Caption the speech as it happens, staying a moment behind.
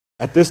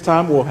At this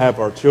time, we'll have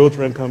our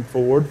children come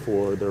forward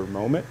for their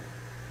moment,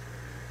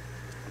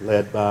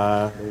 led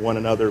by one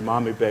another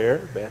mommy bear,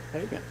 Beth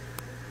Hagan.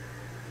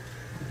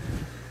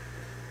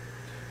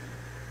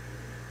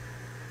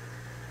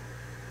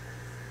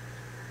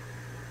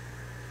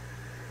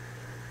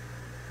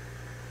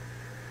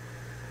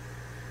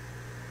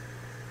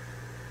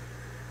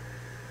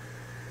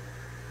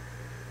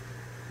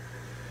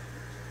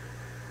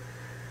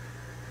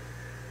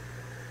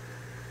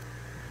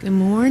 Good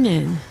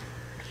morning.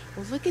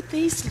 Well, look at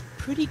these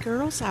pretty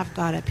girls I've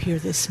got up here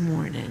this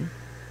morning.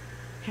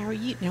 How are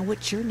you? Now,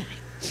 what's your name?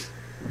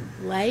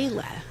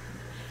 Layla.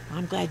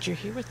 I'm glad you're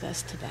here with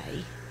us today.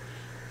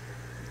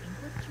 And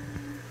what's your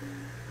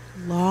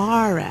name?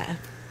 Laura.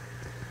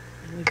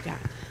 And we've got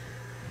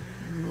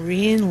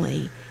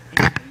Renly.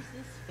 And who's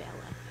this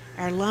fella?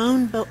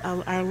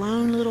 Our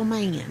lone little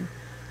man.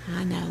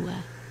 I know.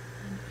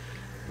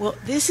 Well,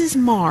 this is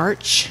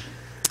March.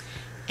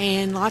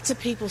 And lots of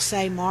people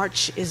say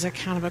March is a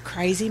kind of a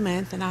crazy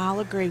month, and I'll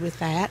agree with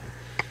that.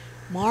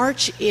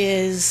 March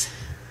is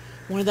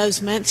one of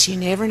those months you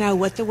never know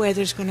what the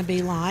weather's going to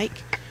be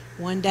like.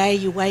 One day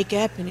you wake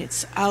up and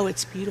it's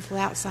beautiful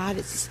outside.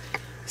 It's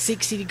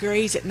 60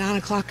 degrees at 9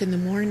 o'clock in the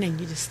morning,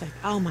 and you just think,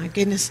 oh my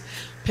goodness,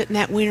 putting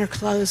those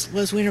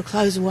winter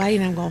clothes away,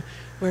 and I'm going to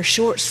wear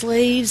short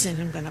sleeves,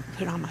 and I'm going to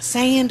put on my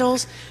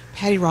sandals.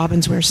 Patty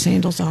Robbins wears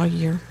sandals all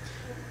year.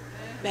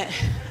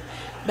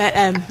 But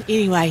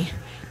anyway.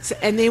 So,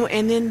 and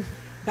then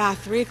by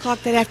 3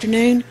 o'clock that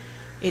afternoon,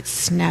 it's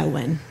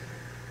snowing.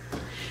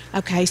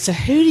 Okay, so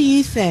who do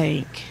you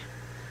think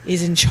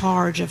is in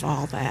charge of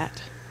all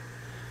that?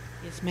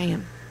 Yes,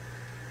 ma'am.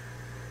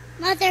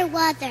 Mother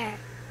Weather.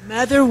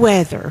 Mother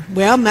Weather.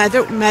 Well,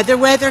 Mother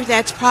Weather,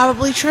 that's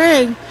probably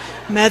true.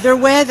 Mother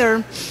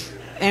Weather.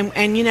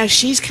 And you know,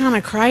 she's kind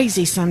of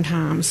crazy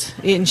sometimes,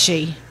 isn't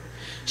she?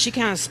 She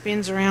kind of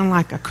spins around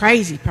like a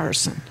crazy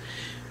person.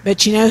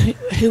 But you know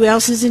who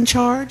else is in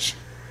charge?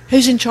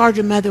 Who's in charge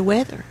of Mother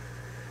Weather?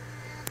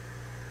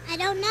 I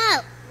don't know.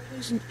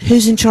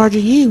 Who's in charge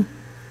of you?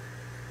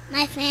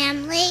 My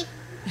family.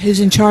 Who's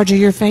in charge of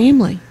your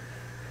family?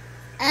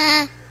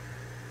 I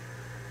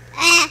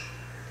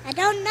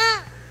don't know.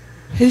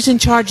 Who's in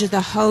charge of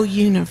the whole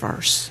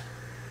universe?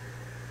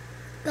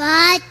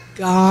 God.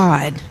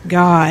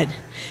 God.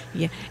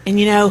 Yeah. And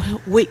you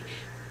know,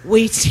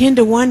 we tend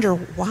to wonder,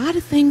 why do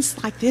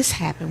things like this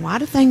happen? Why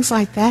do things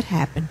like that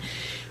happen?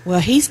 Well,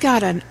 he's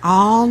got an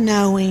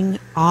all-knowing,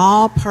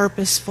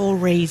 all-purposeful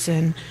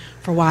reason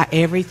for why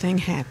everything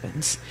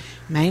happens.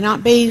 May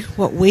not be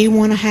what we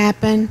want to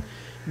happen,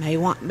 may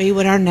not be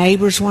what our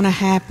neighbors want to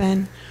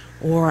happen,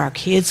 or our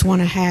kids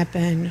want to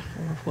happen,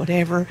 or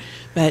whatever,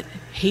 but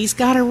he's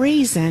got a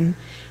reason,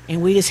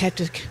 and we just have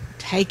to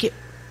take it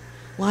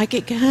like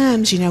it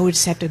comes. You know, we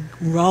just have to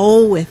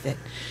roll with it.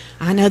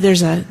 I know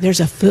there's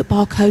a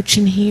football coach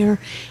in here,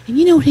 and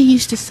you know what he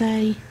used to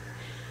say?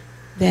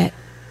 That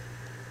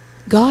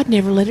God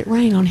never let it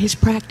rain on his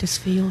practice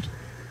field.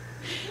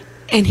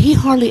 And he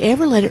hardly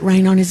ever let it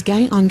rain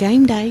on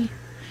game day.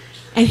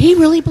 And he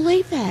really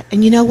believed that.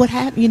 And you know what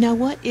happened? You know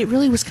what? It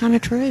really was kind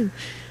of true.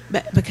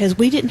 But because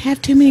we didn't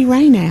have too many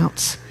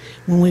rainouts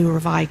when we were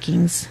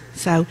Vikings.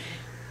 So,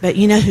 but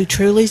you know who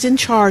truly is in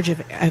charge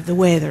of the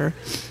weather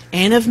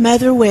and of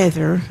Mother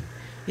Weather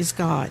is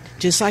God,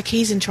 just like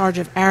he's in charge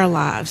of our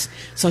lives.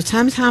 So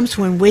sometimes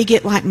when we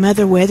get like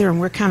Mother Weather and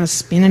we're kind of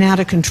spinning out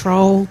of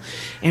control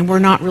and we're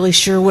not really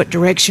sure what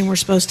direction we're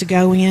supposed to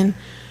go in,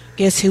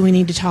 guess who we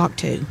need to talk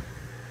to?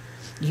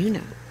 You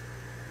know.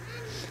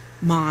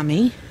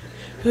 Mommy.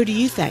 Who do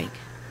you think?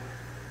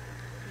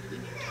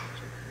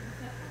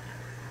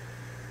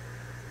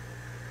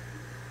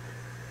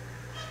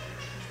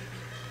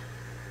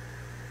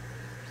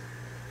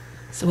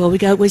 So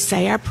we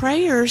say our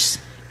prayers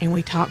and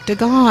we talk to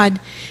God,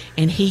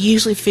 and he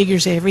usually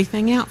figures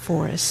everything out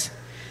for us.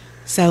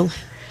 So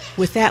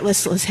with that,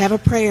 let's have a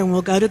prayer, and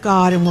we'll go to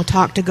God and we'll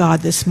talk to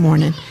God this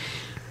morning.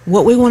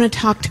 What we want to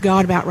talk to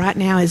God about right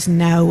now is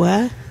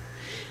Noah.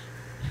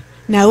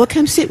 Noah,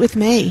 come sit with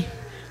me.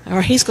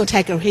 Or he's going to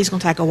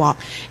take a walk.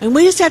 And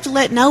we just have to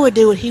let Noah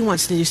do what he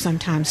wants to do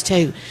sometimes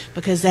too,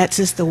 because that's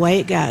just the way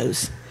it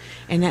goes.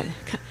 And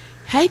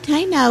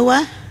hey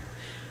Noah,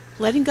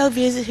 let him go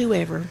visit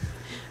whoever.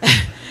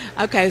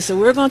 Okay, so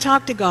we're going to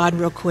talk to God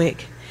real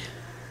quick.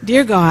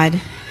 Dear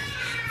God,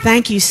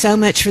 thank you so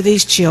much for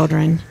these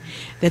children,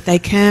 that they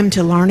come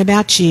to learn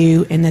about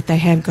you and that they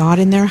have God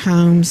in their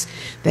homes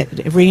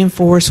that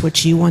reinforce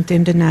what you want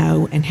them to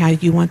know and how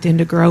you want them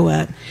to grow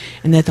up,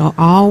 and that they'll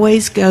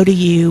always go to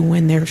you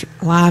when their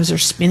lives are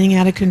spinning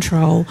out of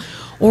control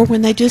or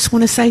when they just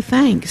want to say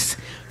thanks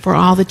for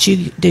all that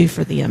you do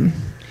for them.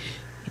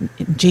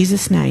 In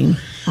Jesus' name,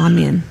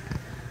 amen.